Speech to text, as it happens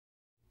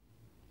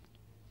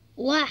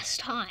Last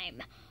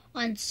time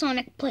on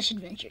Sonic Plush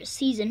Adventures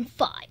Season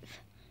 5.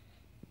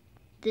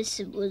 This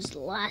was the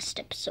last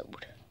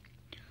episode.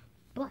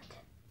 But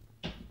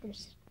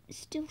there's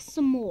still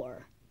some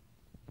more.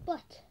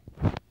 But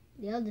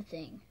the other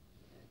thing,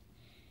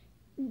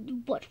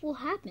 what will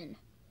happen?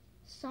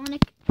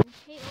 Sonic and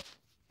Tails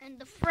and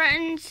the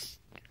friends.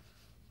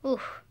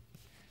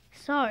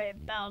 Sorry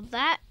about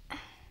that.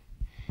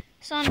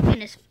 Sonic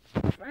and his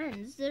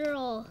friends, they're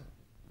all...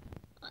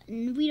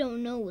 we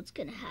don't know what's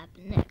gonna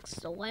happen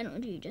next, so why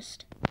don't you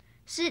just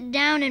sit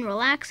down and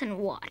relax and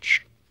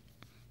watch.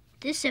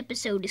 This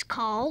episode is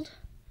called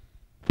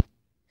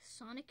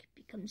Sonic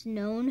Becomes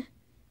Known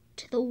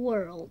to the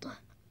World.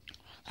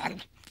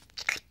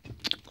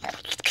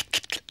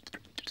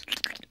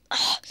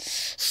 Oh,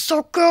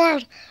 so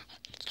good.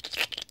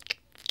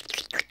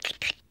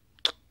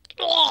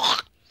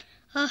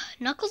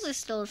 Knuckles is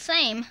still the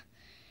same.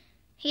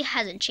 He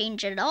hasn't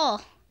changed at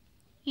all.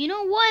 You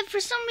know what? For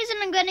some reason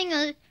I'm getting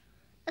a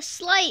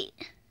slight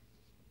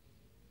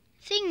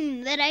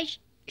thing that I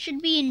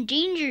should be in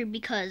danger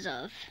because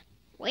of.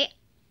 Wait,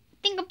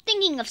 I'm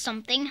thinking of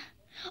something.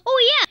 Oh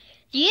yeah,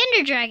 the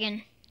Ender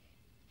Dragon.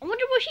 I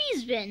wonder where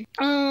he's been.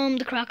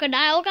 The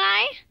crocodile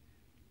guy?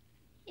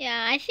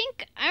 Yeah, I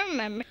think I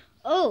remember.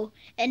 Oh,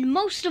 and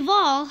most of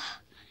all,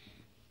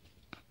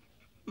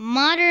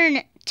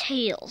 Modern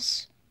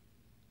Tails.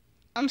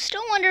 I'm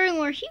still wondering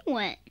where he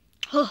went.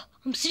 Oh,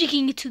 I'm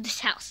sneaking into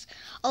this house.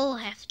 All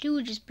I have to do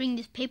is just bring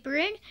this paper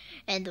in,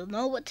 and they'll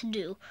know what to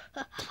do.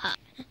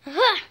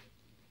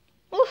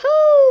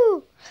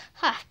 Woohoo!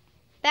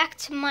 Back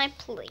to my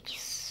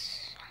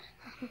place.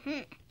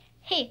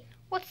 Hey,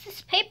 what's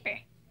this paper?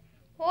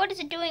 What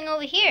is it doing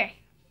over here?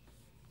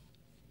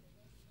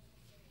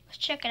 Let's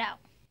check it out.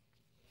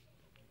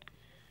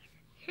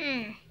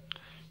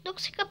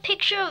 Looks like a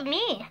picture of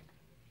me.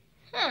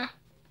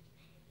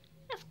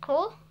 That's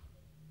cool.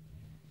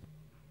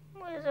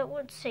 What does it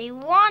would say?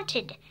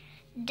 Wanted,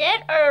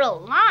 dead or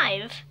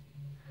alive.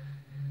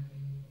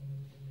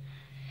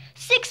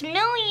 $6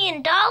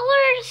 million?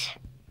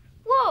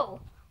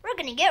 Whoa, we're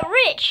gonna get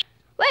rich.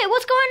 Wait,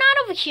 what's going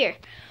on over here?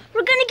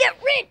 We're gonna get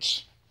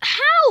rich.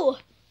 How?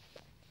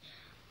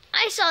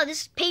 I saw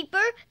this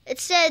paper. It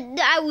said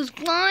that I was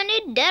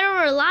wanted, dead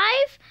or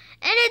alive,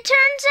 and it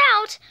turns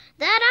out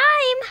that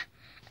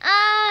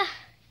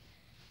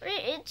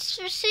it's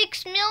for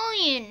 $6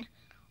 million.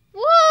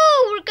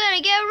 Whoa, we're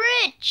gonna get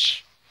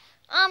rich.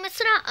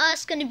 It's not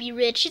us gonna be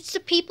rich, it's the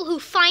people who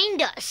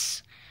find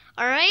us.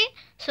 Alright?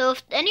 So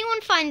if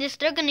anyone finds us,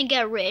 they're gonna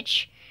get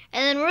rich.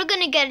 And then we're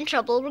gonna get in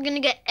trouble, we're gonna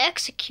get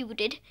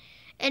executed.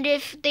 And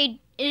if they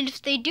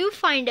do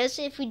find us,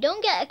 if we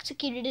don't get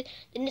executed,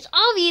 then it's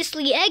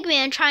obviously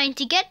Eggman trying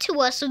to get to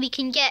us so we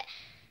can get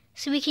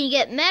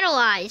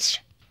medalized.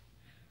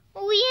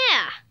 Oh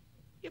yeah.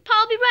 You're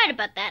probably right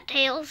about that,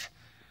 Tails.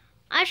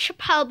 I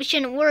probably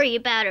shouldn't worry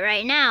about it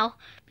right now,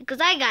 because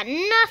I got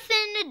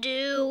nothing to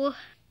do.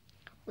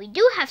 We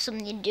do have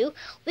something to do.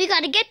 We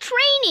gotta get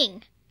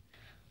training.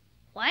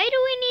 Why do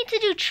we need to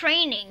do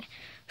training?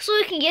 So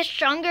we can get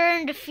stronger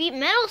and defeat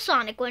Metal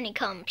Sonic when he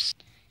comes.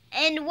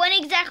 And when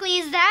exactly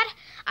is that?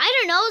 I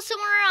don't know,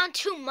 somewhere around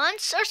 2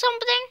 months or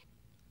something?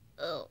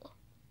 Oh,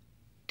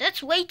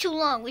 that's way too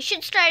long. We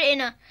should start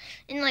in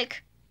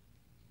like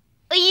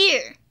a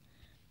year.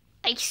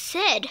 I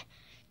said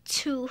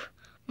 2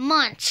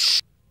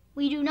 months.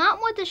 We do not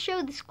want to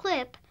show this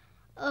clip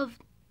of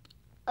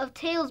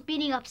Tails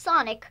beating up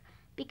Sonic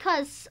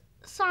because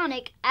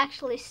Sonic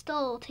actually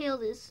stole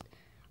Tails'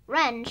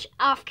 wrench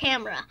off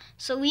camera.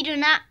 So we do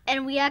not,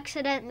 and we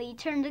accidentally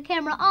turned the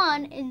camera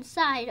on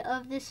inside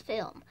of this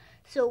film.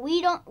 So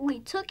we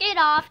took it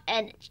off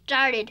and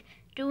started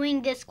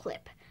doing this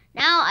clip.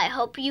 Now I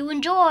hope you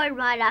enjoy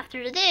right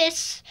after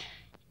this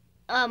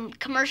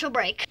commercial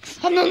break.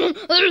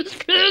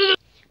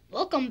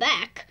 Welcome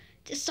back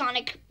to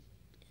Sonic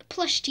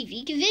Plush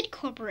TV Vid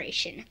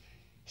Corporation.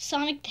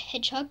 Sonic the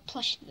Hedgehog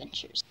Plush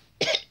Adventures.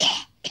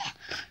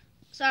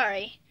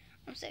 Sorry,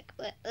 I'm sick.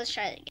 Let's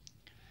try it again.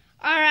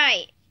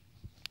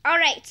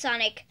 Alright,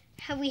 Sonic.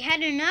 Have we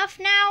had enough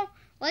now?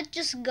 Let's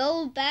just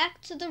go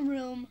back to the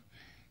room.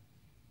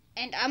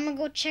 And I'm gonna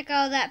go check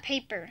out that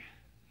paper.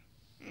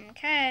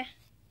 Okay.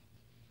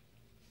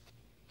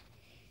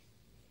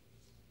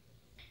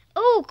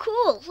 Oh,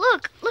 cool.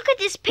 Look at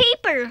this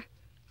paper.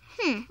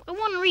 I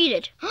want to read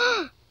it.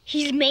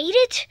 He's made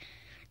it?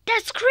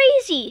 That's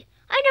crazy.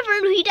 I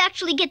never knew he'd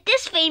actually get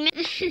this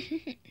famous.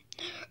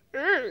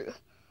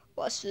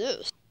 What's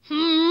this?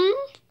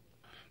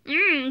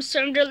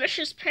 Some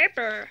delicious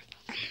paper.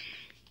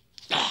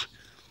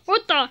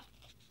 What the?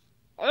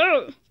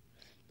 Oh,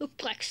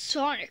 look like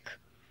Sonic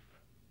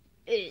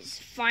is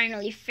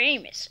finally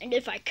famous, and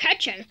if I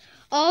catch him,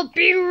 I'll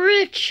be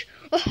rich.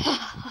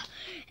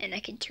 And I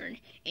can turn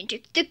into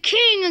the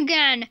king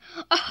again.